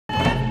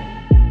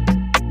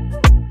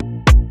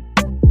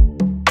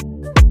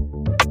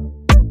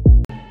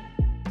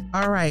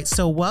All right,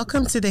 so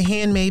welcome to the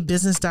Handmade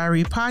Business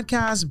Diary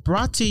podcast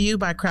brought to you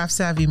by Craft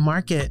Savvy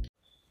Market.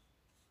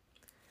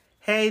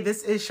 Hey,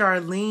 this is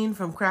Charlene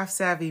from Craft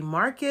Savvy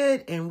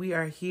Market, and we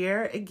are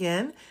here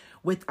again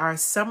with our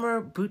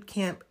summer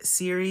bootcamp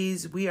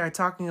series. We are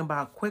talking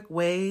about quick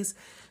ways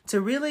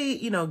to really,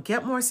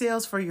 get more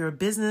sales for your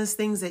business,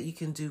 things that you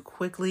can do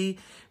quickly.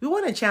 We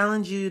want to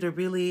challenge you to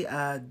really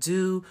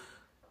do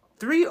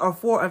 3 or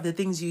 4 of the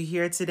things you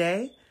hear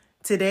today.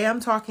 Today, I'm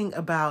talking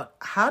about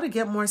how to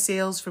get more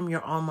sales from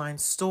your online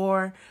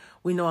store.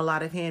 We know a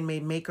lot of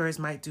handmade makers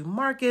might do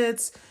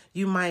markets.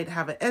 You might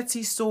have an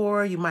Etsy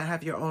store. You might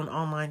have your own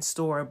online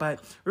store.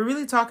 But we're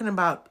really talking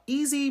about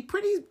easy,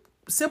 pretty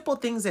simple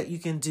things that you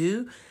can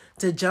do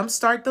to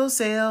jumpstart those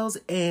sales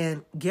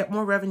and get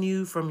more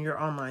revenue from your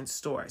online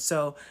store.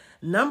 So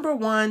number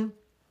 1,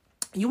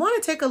 you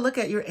want to take a look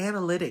at your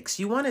analytics.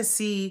 You want to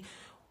see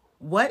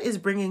what is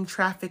bringing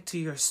traffic to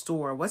your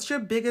store. What's your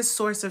biggest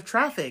source of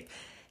traffic?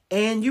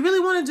 And you really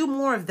want to do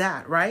more of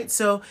that, right?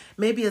 So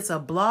maybe it's a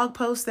blog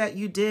post that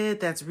you did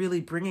that's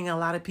really bringing a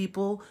lot of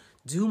people.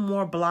 Do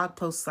more blog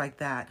posts like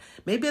that.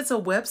 Maybe it's a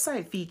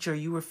website feature.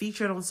 You were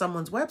featured on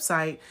someone's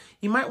website.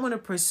 You might want to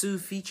pursue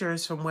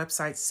features from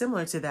websites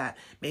similar to that.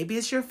 Maybe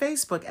it's your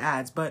Facebook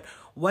ads, but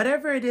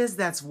whatever it is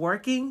that's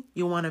working,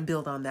 you want to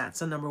build on that.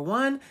 So number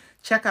 1,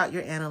 check out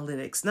your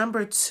analytics.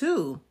 Number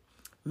 2,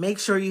 make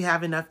sure you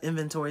have enough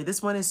inventory.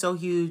 This one is so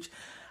huge.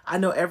 I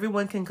know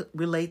everyone can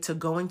relate to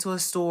going to a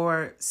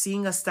store,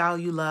 seeing a style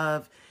you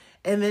love,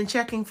 and then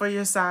checking for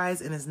your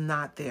size and it's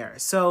not there.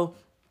 So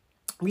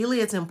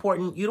really, it's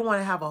important. You don't want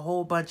to have a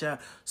whole bunch of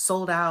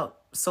sold out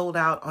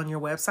on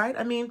your website.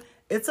 I mean,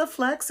 it's a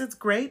flex. It's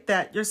great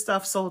that your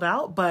stuff sold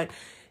out, but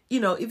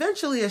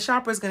eventually a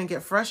shopper is going to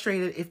get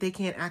frustrated if they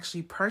can't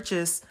actually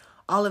purchase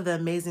all of the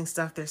amazing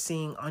stuff they're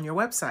seeing on your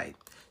website.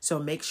 So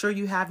make sure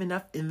you have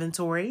enough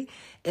inventory.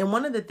 And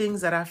one of the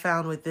things that I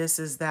found with this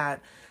is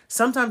that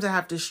sometimes I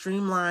have to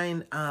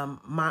streamline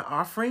my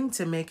offering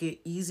to make it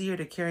easier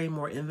to carry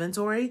more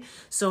inventory.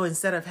 So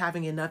instead of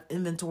having enough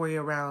inventory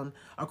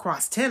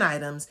across 10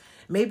 items,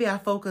 maybe I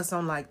focus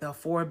on like the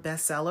 4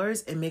 best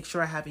sellers and make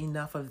sure I have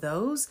enough of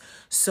those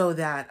so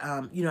that,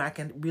 I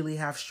can really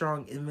have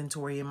strong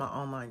inventory in my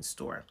online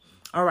store.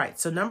 All right.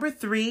 So number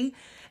 3,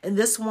 and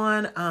this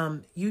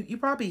one, you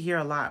probably hear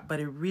a lot,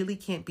 but it really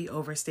can't be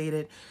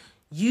overstated.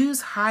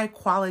 Use high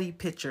quality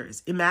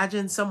pictures.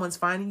 Imagine someone's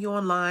finding you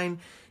online.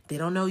 They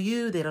don't know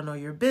you. They don't know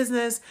your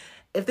business.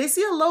 If they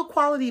see a low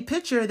quality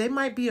picture, they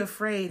might be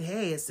afraid,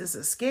 hey, is this a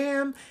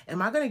scam? Am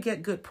I going to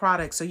get good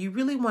products? So you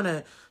really want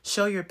to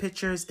show your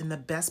pictures in the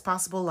best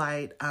possible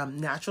light.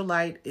 Natural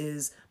light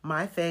is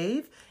my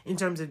fave in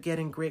terms of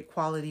getting great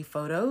quality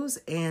photos.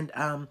 And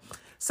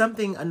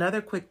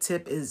another quick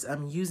tip is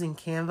using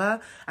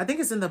Canva. I think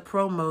it's in the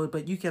pro mode,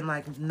 but you can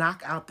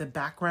knock out the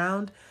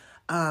background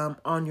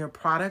on your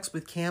products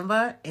with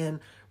Canva, and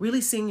really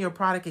seeing your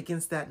product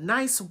against that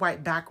nice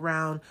white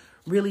background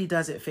really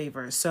does it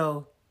favor.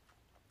 So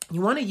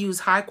you want to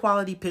use high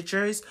quality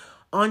pictures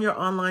on your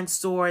online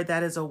store.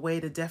 That is a way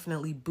to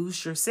definitely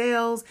boost your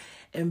sales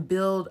and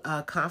build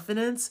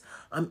confidence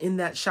in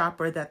that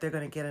shopper that they're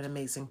going to get an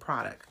amazing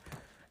product.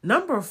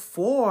 Number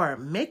 4,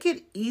 make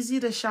it easy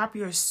to shop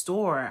your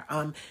store.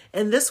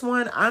 And this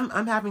one,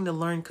 I'm having to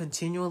learn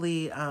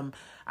continually.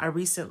 I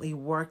recently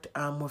worked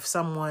with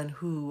someone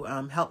who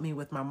helped me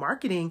with my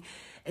marketing,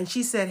 and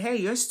she said, hey,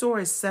 your store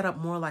is set up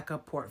more like a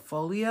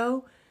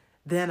portfolio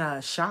than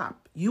a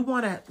shop. You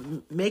want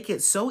to make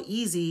it so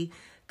easy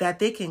that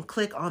they can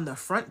click on the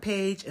front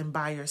page and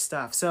buy your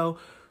stuff. So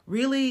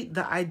really,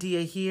 the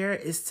idea here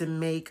is to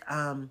make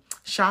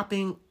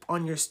shopping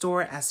on your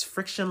store as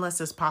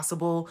frictionless as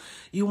possible.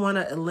 You want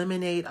to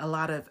eliminate a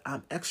lot of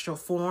extra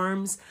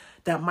forms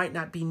that might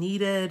not be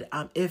needed.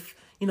 If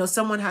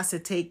someone has to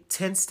take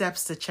 10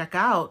 steps to check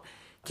out,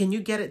 can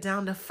you get it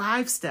down to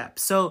 5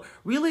 steps? So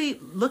really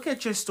look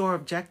at your store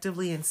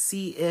objectively and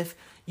see if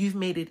you've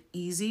made it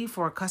easy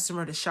for a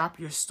customer to shop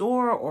your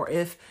store, or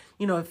if,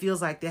 it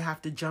feels like they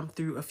have to jump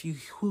through a few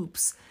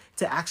hoops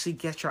to actually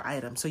get your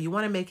item. So you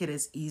want to make it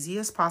as easy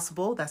as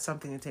possible. That's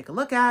something to take a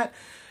look at.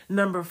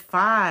 Number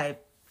 5,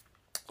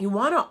 you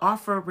want to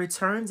offer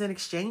returns and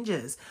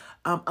exchanges.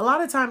 A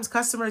lot of times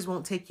customers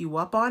won't take you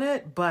up on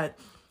it, but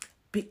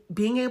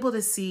being able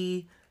to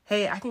see,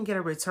 hey, I can get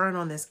a return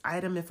on this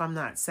item if I'm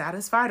not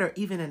satisfied, or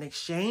even an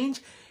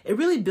exchange, it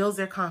really builds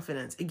their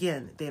confidence.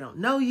 Again, they don't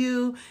know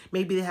you.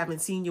 Maybe they haven't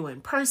seen you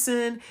in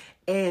person,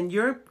 and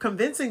you're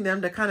convincing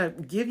them to kind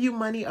of give you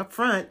money up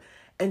front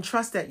and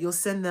trust that you'll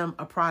send them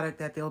a product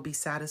that they'll be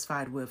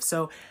satisfied with.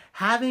 So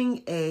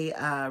having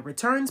a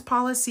returns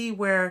policy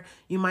where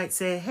you might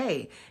say,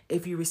 hey,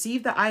 if you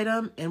receive the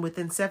item and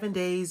within 7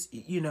 days,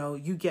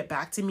 you get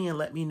back to me and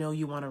let me know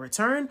you want to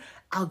return,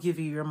 I'll give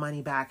you your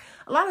money back.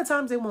 A lot of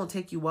times they won't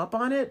take you up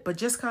on it, but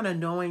just kind of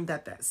knowing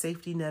that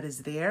safety net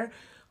is there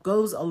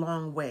goes a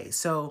long way.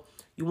 So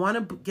you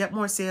want to get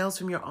more sales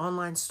from your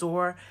online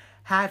store.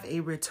 Have a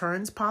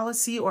returns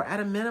policy, or at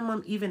a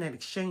minimum, even an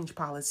exchange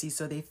policy,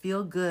 so they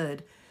feel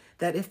good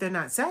that if they're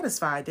not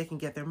satisfied, they can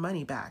get their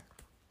money back.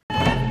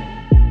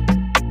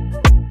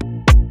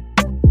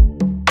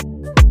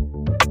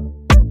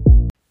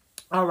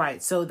 All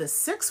right, so the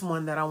sixth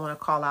one that I want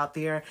to call out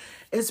there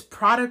is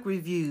product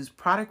reviews.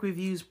 Product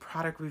reviews,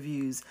 product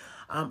reviews.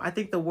 I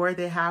think the word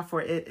they have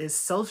for it is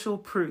social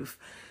proof.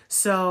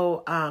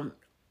 So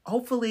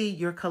hopefully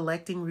you're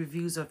collecting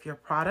reviews of your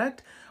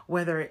product,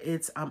 whether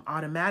it's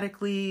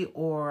automatically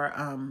or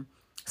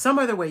some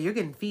other way. You're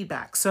getting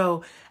feedback.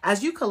 So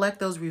as you collect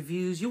those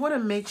reviews, you want to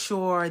make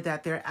sure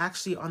that they're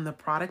actually on the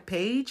product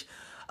page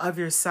of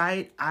your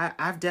site.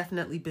 I've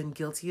definitely been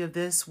guilty of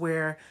this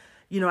where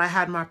I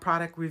had my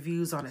product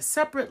reviews on a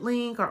separate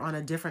link or on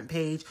a different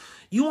page.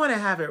 You want to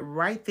have it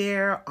right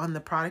there on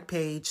the product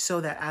page so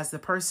that as the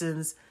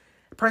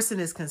person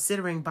is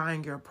considering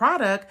buying your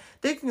product,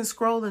 they can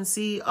scroll and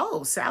see,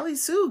 oh, Sally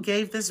Sue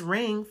gave this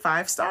ring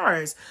 5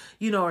 stars,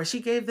 or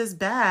she gave this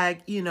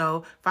bag,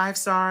 5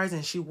 stars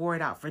and she wore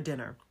it out for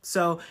dinner.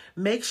 So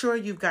make sure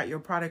you've got your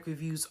product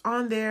reviews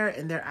on there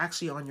and they're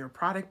actually on your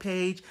product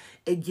page.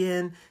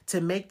 Again, to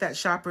make that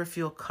shopper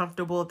feel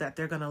comfortable that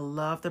they're going to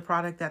love the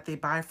product that they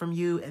buy from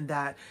you and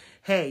that,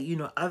 hey,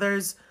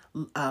 others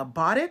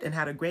bought it and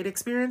had a great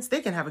experience,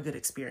 they can have a good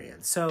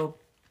experience. So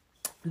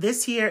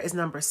this here is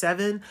number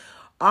 7.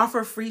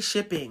 Offer free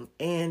shipping.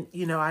 And,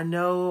 I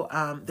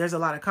know there's a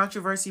lot of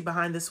controversy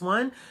behind this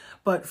one,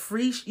 but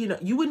free,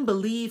 you wouldn't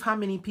believe how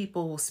many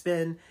people will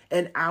spend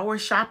an hour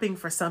shopping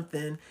for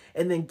something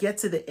and then get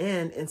to the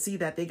end and see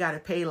that they got to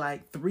pay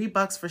like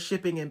 $3 for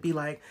shipping and be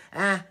like,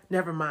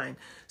 never mind.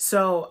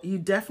 So you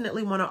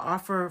definitely want to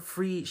offer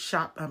free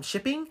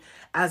shipping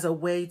as a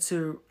way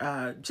to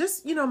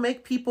just,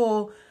 make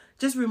people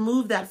just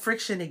remove that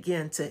friction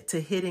again to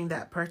hitting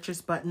that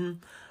purchase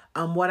button.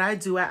 What I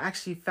do, I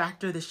actually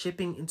factor the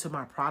shipping into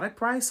my product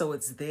price, so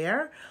it's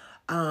there.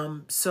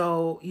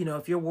 So,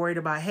 if you're worried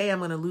about, hey, I'm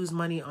going to lose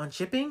money on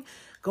shipping,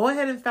 go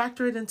ahead and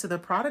factor it into the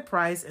product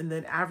price and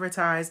then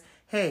advertise,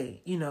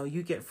 hey,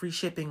 you get free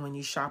shipping when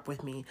you shop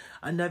with me.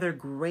 Another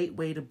great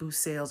way to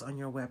boost sales on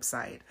your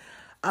website.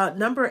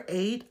 Number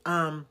 8,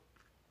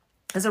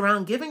 is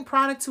around giving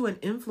product to an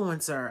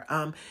influencer.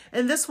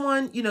 And this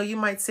one, you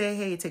might say,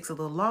 hey, it takes a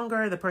little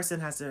longer. The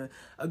person has to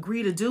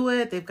agree to do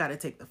it. They've got to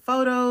take the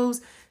photos,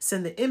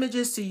 send the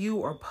images to you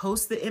or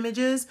post the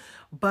images.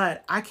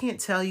 But I can't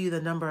tell you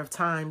the number of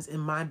times in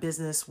my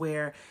business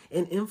where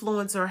an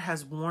influencer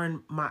has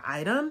worn my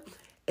item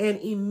and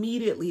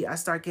immediately I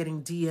start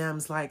getting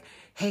DMs like,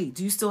 hey,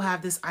 do you still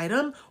have this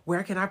item?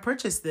 Where can I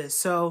purchase this?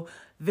 So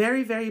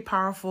very, very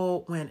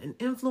powerful when an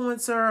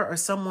influencer or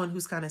someone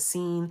who's kind of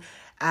seen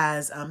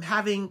as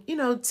having,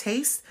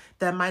 taste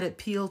that might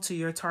appeal to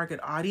your target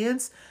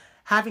audience,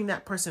 having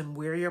that person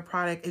wear your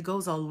product, it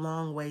goes a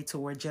long way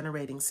toward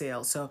generating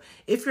sales. So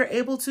if you're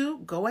able to,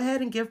 go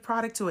ahead and give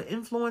product to an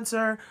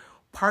influencer,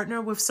 partner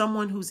with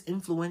someone who's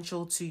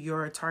influential to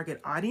your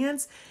target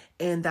audience,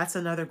 and that's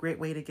another great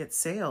way to get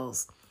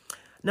sales.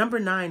 Number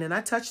 9, and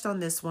I touched on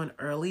this one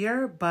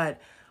earlier,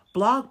 but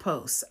blog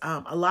posts.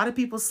 A lot of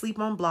people sleep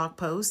on blog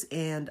posts,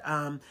 and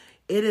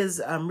it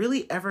is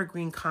really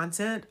evergreen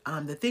content.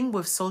 The thing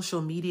with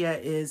social media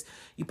is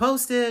you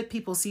post it,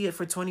 people see it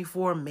for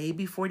 24,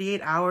 maybe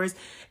 48 hours,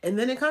 and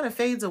then it kind of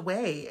fades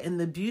away. And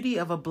the beauty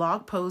of a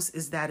blog post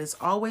is that it's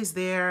always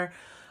there.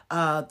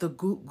 The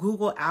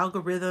Google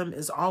algorithm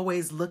is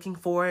always looking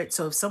for it.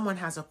 So if someone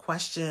has a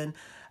question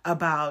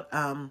about,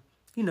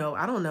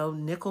 I don't know,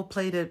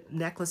 nickel-plated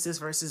necklaces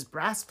versus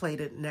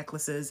brass-plated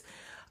necklaces,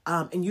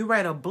 and you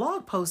write a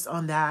blog post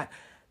on that,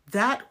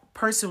 that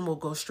person will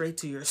go straight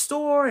to your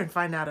store and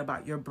find out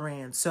about your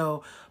brand.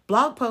 So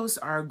blog posts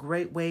are a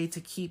great way to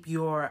keep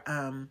your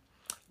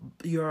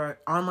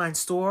online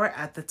store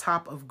at the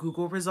top of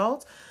Google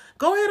results.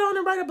 Go ahead on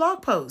and write a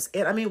blog post.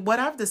 And what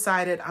I've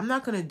decided, I'm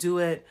not going to do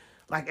it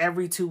like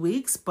every 2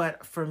 weeks,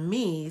 but for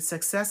me,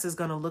 success is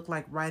going to look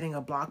like writing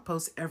a blog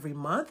post every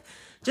month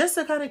just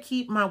to kind of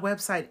keep my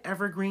website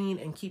evergreen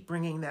and keep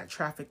bringing that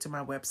traffic to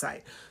my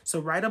website. So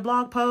write a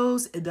blog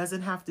post. It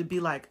doesn't have to be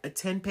like a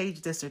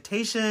 10-page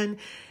dissertation.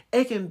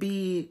 It can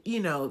be,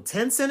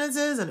 10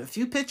 sentences and a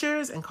few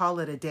pictures and call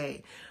it a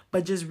day.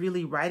 But just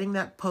really writing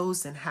that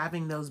post and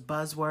having those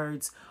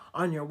buzzwords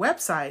on your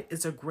website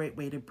is a great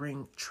way to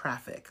bring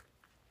traffic.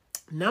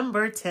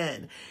 Number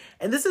 10,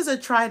 and this is a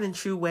tried and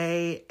true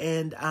way,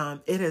 and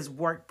it has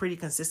worked pretty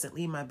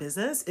consistently in my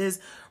business, is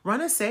run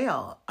a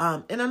sale.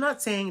 And I'm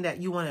not saying that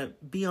you want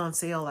to be on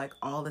sale like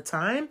all the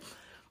time,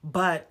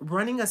 but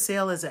running a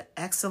sale is an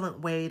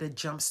excellent way to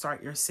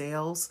jumpstart your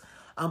sales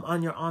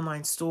on your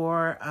online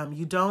store.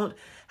 You don't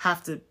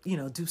have to, do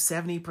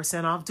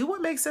 70% off. Do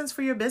what makes sense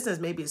for your business.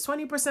 Maybe it's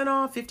 20%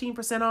 off,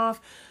 15%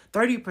 off,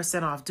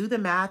 30% off. Do the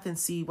math and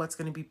see what's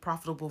going to be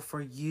profitable for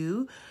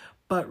you.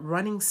 But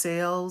running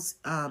sales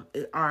are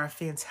a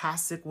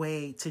fantastic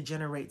way to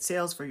generate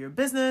sales for your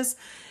business.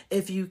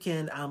 If you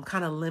can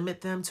kind of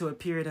limit them to a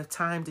period of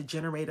time to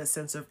generate a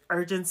sense of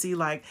urgency,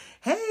 like,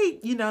 hey,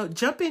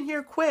 jump in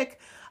here quick,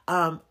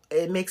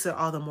 it makes it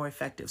all the more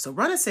effective. So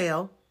run a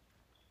sale.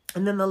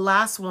 And then the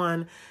last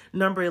one,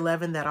 number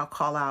 11, that I'll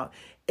call out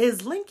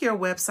is link your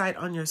website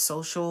on your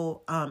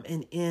social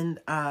and in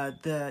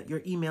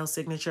your email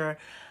signature.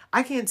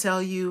 I can't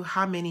tell you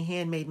how many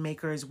handmade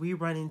makers we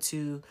run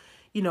into,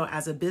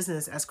 as a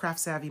business, as Craft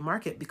Savvy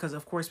Market, because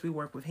of course we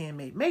work with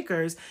handmade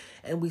makers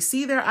and we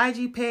see their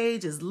IG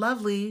page is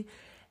lovely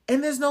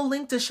and there's no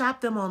link to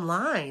shop them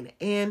online.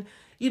 And,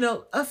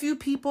 a few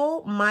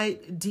people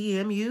might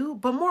DM you,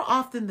 but more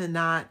often than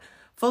not,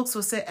 folks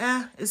will say,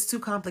 it's too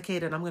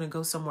complicated. I'm going to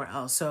go somewhere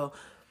else. So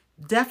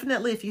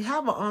definitely, if you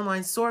have an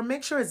online store,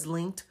 make sure it's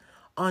linked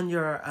on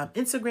your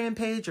Instagram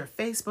page, your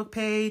Facebook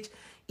page,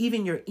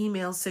 even your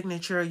email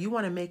signature. You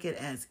want to make it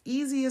as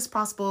easy as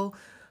possible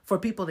for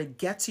people to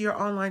get to your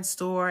online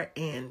store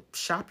and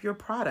shop your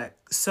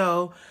product.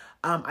 So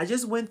I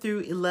just went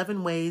through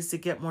 11 ways to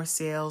get more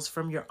sales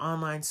from your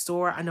online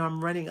store. I know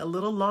I'm running a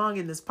little long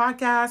in this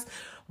podcast,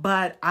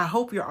 but I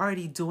hope you're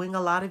already doing a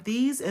lot of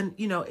these. And,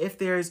 if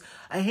there's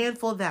a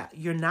handful that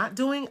you're not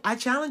doing, I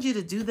challenge you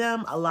to do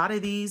them. A lot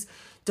of these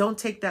don't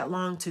take that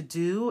long to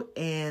do,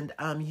 and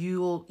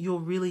you'll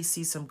really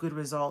see some good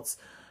results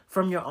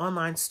from your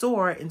online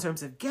store in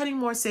terms of getting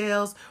more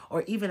sales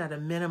or even at a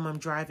minimum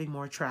driving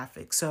more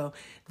traffic. So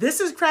this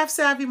is Craft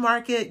Savvy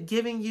Market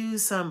giving you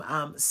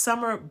some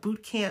summer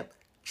boot camp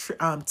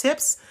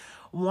tips.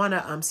 Want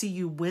to see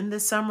you win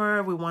this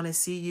summer. We want to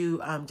see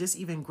you just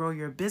even grow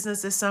your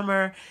business this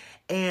summer.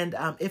 And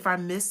if I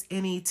miss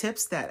any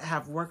tips that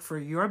have worked for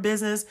your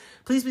business,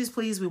 please, please,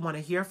 please, we want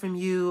to hear from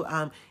you.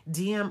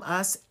 DM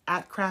us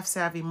at Craft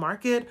Savvy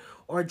Market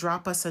or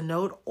drop us a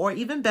note, or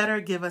even better,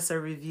 give us a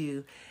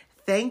review.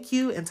 Thank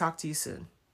you and talk to you soon.